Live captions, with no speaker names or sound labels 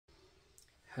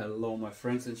Hello my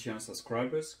friends and channel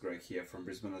subscribers, Greg here from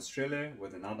Brisbane, Australia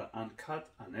with another uncut,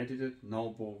 unedited, no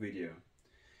bull video.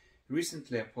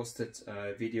 Recently I posted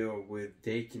a video with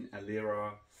Daikin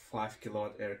Alira 5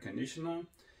 kilowatt air conditioner,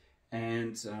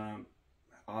 and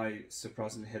I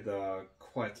surprisingly had a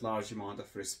quite large amount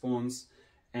of response,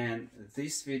 and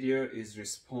this video is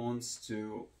response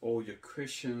to all your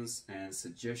questions and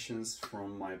suggestions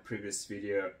from my previous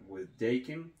video with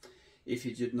Daikin. If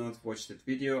you did not watch that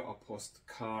video, I'll post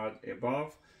card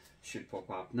above, should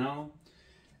pop up now.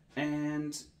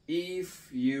 And if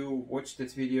you watched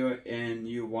that video and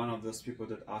you're one of those people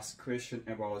that ask question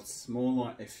about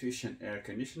smaller efficient air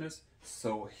conditioners,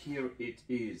 so here it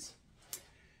is.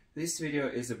 This video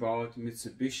is about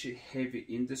Mitsubishi Heavy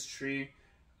Industry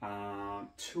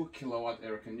 2 kilowatt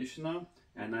air conditioner,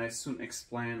 and I soon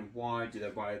explain why did I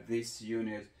buy this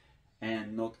unit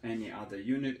and not any other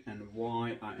unit, and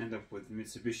why I end up with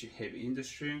Mitsubishi Heavy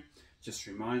Industry. Just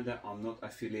reminder, I'm not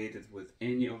affiliated with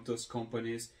any of those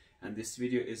companies, and this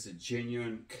video is a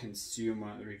genuine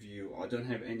consumer review. I don't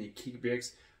have any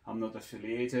kickbacks, I'm not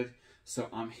affiliated, so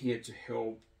I'm here to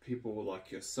help people like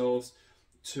yourselves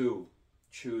to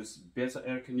choose better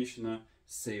air conditioner,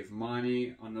 save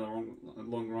money on the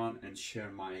long run, and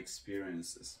share my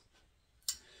experiences.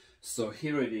 So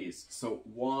here it is. So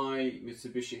why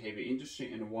Mitsubishi Heavy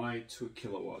Industry and why 2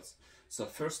 kilowatts? So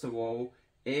first of all,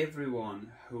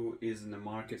 everyone who is in the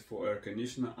market for air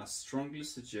conditioner, I strongly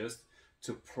suggest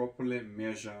to properly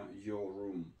measure your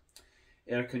room.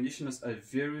 Air conditioners are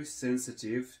very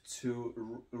sensitive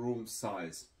to room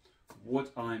size.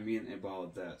 What I mean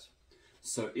about that?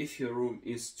 So if your room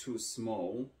is too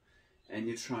small and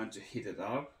you're trying to heat it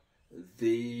up,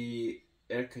 the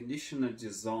air conditioner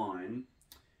design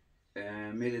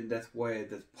made in that way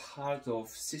that part of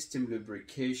system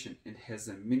lubrication, it has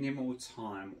a minimal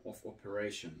time of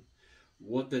operation.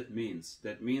 What that means?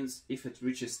 That means if it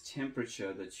reaches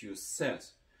temperature that you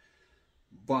set,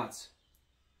 but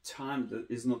time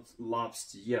that is not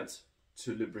lapsed yet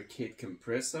to lubricate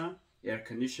compressor, air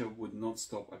conditioner would not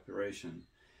stop operation.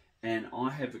 And I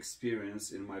have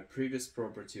experience in my previous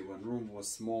property when room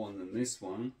was smaller than this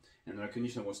one, and the air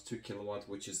conditioner was 2 kilowatt,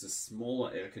 which is the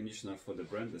smaller air conditioner for the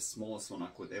brand, the smallest one I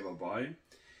could ever buy.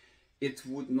 It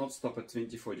would not stop at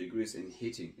 24 degrees in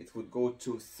heating. It would go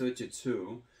to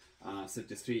 32,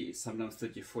 33, sometimes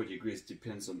 34 degrees,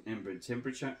 depends on ambient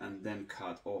temperature, and then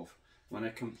cut off. When I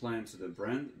complained to the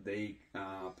brand, they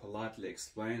politely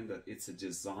explained that it's a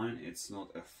design, it's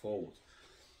not a fault.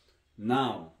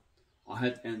 Now, I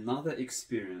had another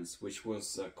experience which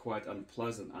was quite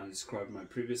unpleasant. I described in my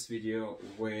previous video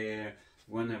where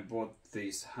when I bought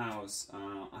this house,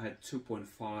 I had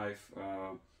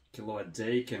 2.5 kilowatt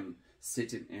Daikin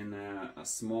sitting in a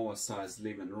smaller size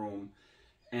living room,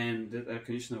 and that air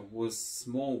conditioner was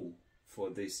small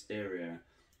for this area,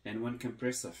 and when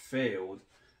compressor failed,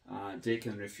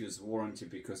 Daikin refused warranty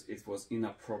because it was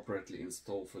inappropriately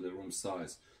installed for the room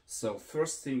size. So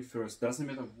first thing first, doesn't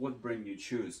matter what brand you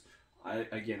choose.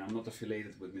 Again, I'm not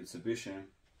affiliated with Mitsubishi.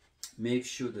 Make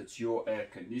sure that your air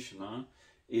conditioner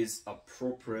is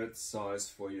appropriate size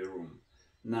for your room.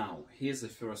 Now, here's the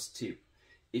first tip.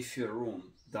 If your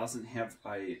room doesn't have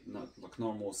not like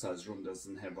normal size room,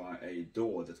 doesn't have a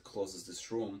door that closes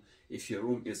this room, if your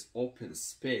room is open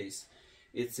space,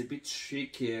 it's a bit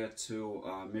trickier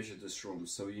to measure this room.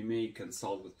 So you may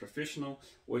consult with professional,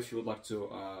 or if you would like to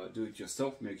do it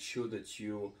yourself, make sure that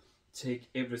you take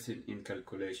everything in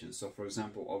calculation. So for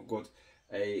example, I've got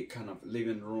a kind of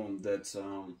living room that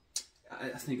I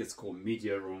think it's called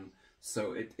media room.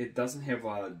 So it doesn't have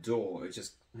a door, it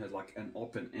just has like an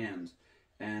open end,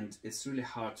 and it's really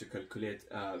hard to calculate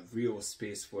real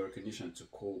space for air conditioner to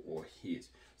cool or heat.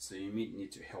 So you may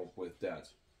need to help with that.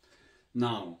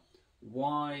 Now,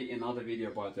 why another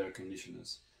video about air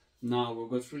conditioners? Now, we've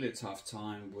got really tough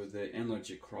time with the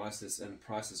energy crisis and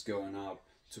prices going up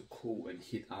to cool and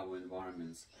heat our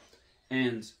environments,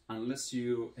 and unless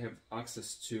you have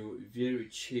access to very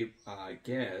cheap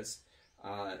gas,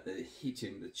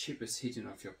 the cheapest heating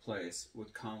of your place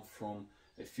would come from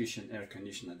efficient air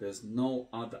conditioner. There's no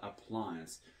other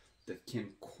appliance that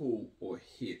can cool or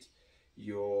heat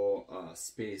your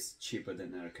space cheaper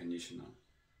than air conditioner.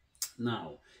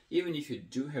 Now, even if you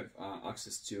do have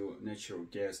access to natural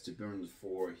gas to burn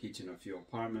for heating of your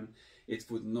apartment, it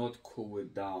would not cool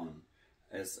it down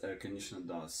as air conditioner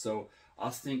does. So I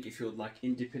think if you would like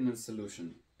independent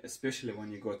solution, especially when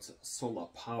you got solar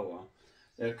power,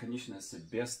 air conditioner is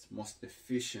the best, most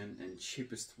efficient and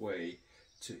cheapest way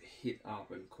to heat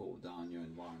up and cool down your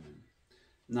environment.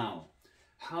 Now,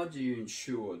 how do you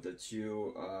ensure that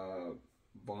you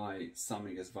buy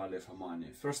something as value for money?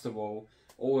 First of all,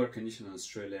 all air conditioners in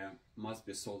Australia must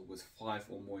be sold with 5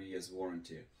 or more years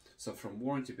warranty. So from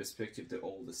warranty perspective, they're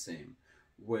all the same.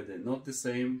 Where they're not the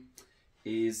same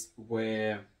is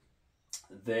where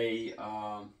they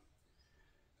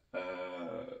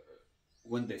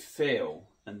when they fail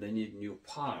and they need new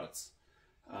parts.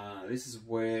 This is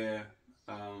where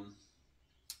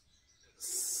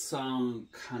some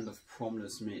kind of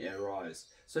problems may arise.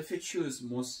 So if you choose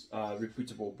most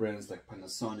reputable brands like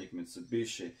Panasonic,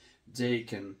 Mitsubishi,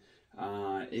 Daikin,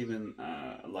 even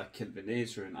like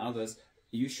Kelvinator and others,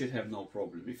 you should have no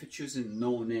problem. If you're choosing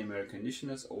no-name air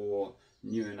conditioners or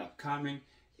new and upcoming,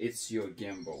 it's your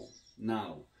gamble.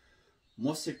 Now,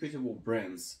 most reputable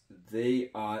brands, they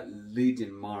are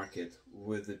leading market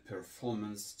with the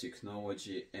performance,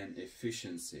 technology and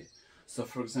efficiency. So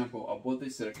for example, I bought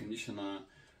this air conditioner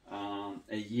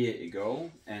a year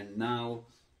ago, and now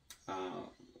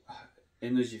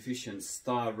energy efficient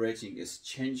star rating is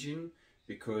changing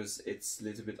because it's a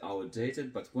little bit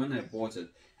outdated. But when I bought it,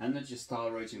 energy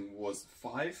star rating was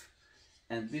 5,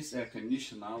 and this air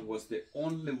conditioner was the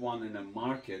only one in the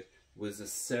market with the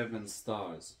 7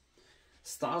 stars.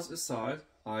 Stars aside,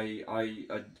 I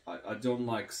don't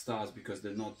like stars because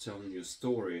they're not telling you a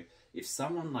story. If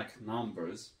someone like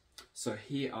numbers, so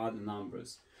here are the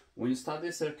numbers. When you start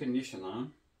this air conditioner,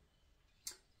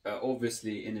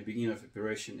 obviously in the beginning of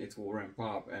operation it will ramp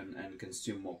up and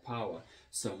consume more power.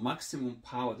 So maximum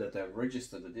power that I've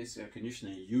registered that this air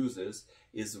conditioner uses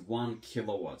is 1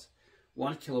 kilowatt.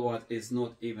 1 kilowatt is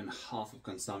not even half of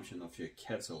consumption of your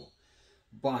kettle.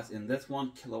 But in that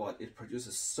 1 kilowatt, it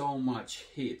produces so much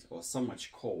heat or so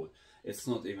much cold, it's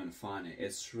not even funny.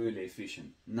 It's really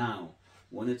efficient. Now,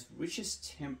 when it reaches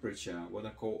temperature, what I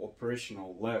call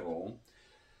operational level,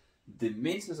 the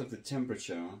maintenance of the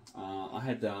temperature, I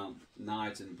had a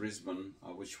night in Brisbane,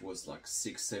 which was like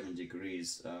 6-7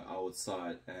 degrees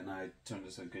outside, and I turned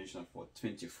this air conditioner for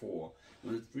 24.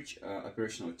 When it reached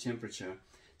operational temperature,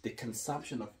 the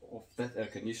consumption of that air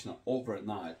conditioner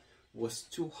overnight was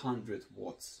 200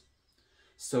 watts.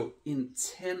 So in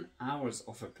 10 hours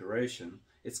of operation,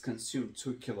 it's consumed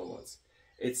 2 kilowatts.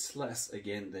 It's less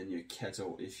again than your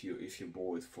kettle if you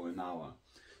boil it for an hour.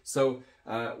 So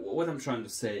what I'm trying to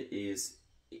say is,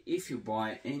 if you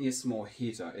buy any small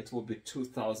heater, it will be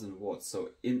 2000 watts. So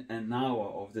in an hour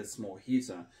of that small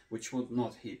heater, which would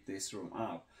not heat this room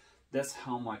up, that's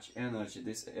how much energy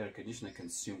this air conditioner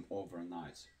consumes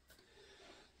overnight.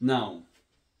 Now,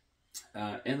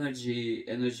 energy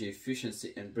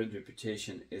efficiency and brand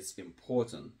reputation is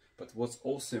important, but what's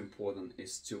also important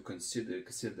is to consider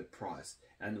the price.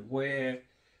 And where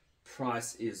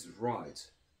price is right,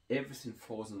 everything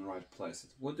falls in the right place.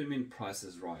 What do you mean price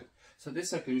is right? So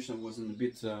this air conditioner was in a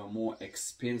bit more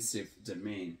expensive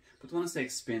domain. But when I say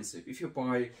expensive, if you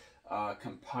buy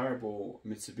comparable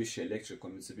Mitsubishi Electric or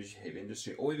Mitsubishi Heavy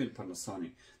Industry or even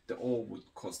Panasonic, they all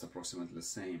would cost approximately the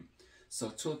same. So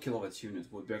 2 kilowatt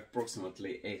unit would be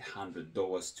approximately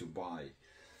 $800 to buy.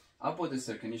 I bought this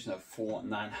air conditioner for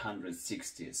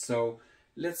 $960. So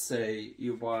let's say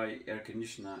you buy air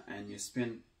conditioner and you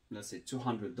spend, let's say,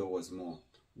 $200 more.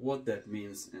 What that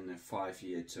means in a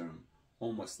 5-year term?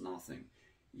 Almost nothing.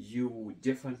 You would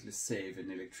definitely save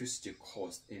an electricity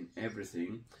cost in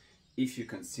everything if you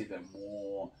consider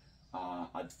more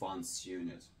advanced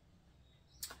unit.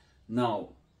 Now,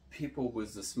 people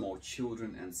with the small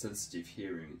children and sensitive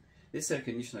hearing, this air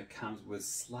conditioner comes with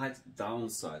slight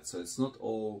downside, so it's not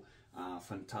all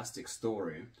fantastic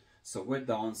story. So what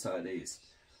downside is,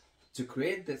 to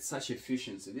create that such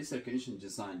efficiency, this air conditioner is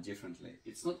designed differently.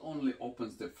 It's not only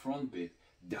opens the front bit,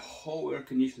 the whole air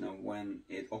conditioner when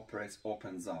it operates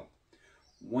opens up.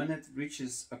 When it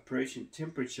reaches operation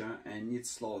temperature and needs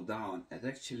to slow down, it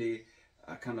actually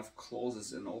kind of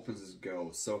closes and opens as it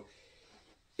goes. So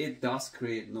it does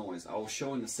create noise. I'll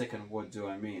show in a second what do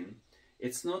I mean.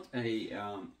 It's not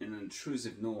an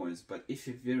intrusive noise, but if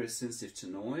you're very sensitive to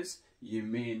noise, you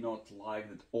may not like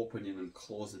that opening and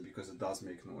closing because it does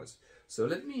make noise. So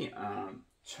let me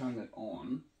turn it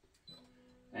on.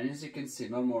 And as you can see,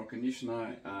 normal air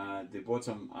conditioner, the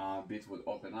bottom bit would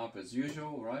open up as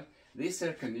usual, right? This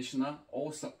air conditioner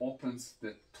also opens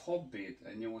the top bit,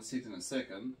 and you will see it in a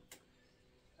second.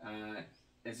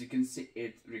 As you can see,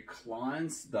 it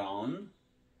reclines down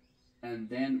and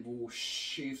then will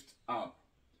shift up.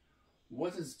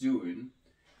 What it's doing,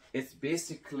 it's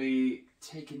basically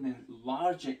taking a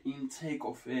larger intake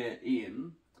of air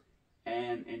in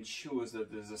and ensures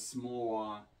that there's a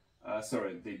smaller,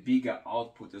 the bigger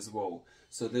output as well.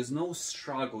 So there's no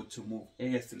struggle to move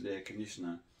air through the air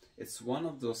conditioner. It's one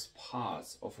of those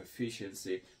parts of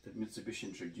efficiency that Mitsubishi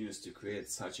introduced to create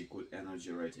such a good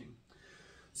energy rating.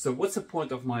 So what's the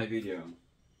point of my video?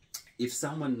 if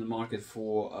someone in the market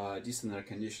for a decent air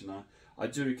conditioner, I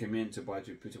do recommend to buy a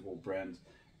reputable brand.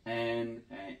 And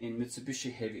in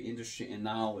Mitsubishi Heavy Industry and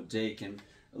now Daikin,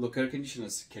 look, air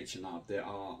conditioners catching up. There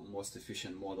are most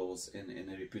efficient models in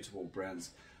reputable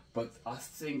brands, but I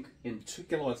think in 2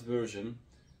 kilowatt version,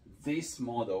 this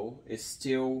model is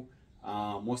still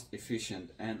most efficient,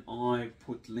 and I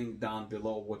put link down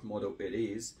below what model it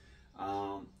is.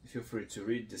 Feel free to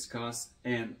read, discuss,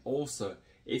 and also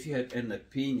if you have an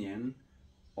opinion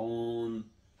on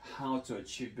how to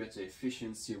achieve better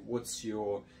efficiency, what's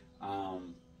your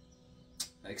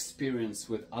experience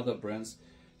with other brands,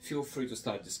 feel free to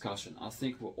start discussion. I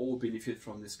think we'll all benefit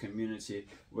from this community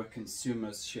where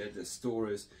consumers share their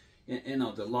stories. You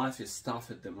know, the life is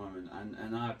tough at the moment,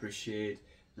 and I appreciate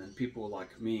when people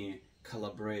like me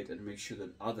collaborate and make sure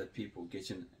that other people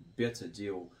get a better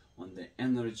deal on their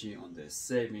energy, on their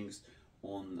savings,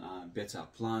 on better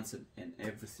appliances and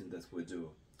everything that we do.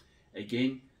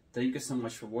 Again, thank you so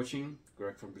much for watching.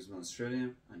 Greg from Brisbane, Australia.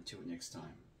 Until next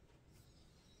time.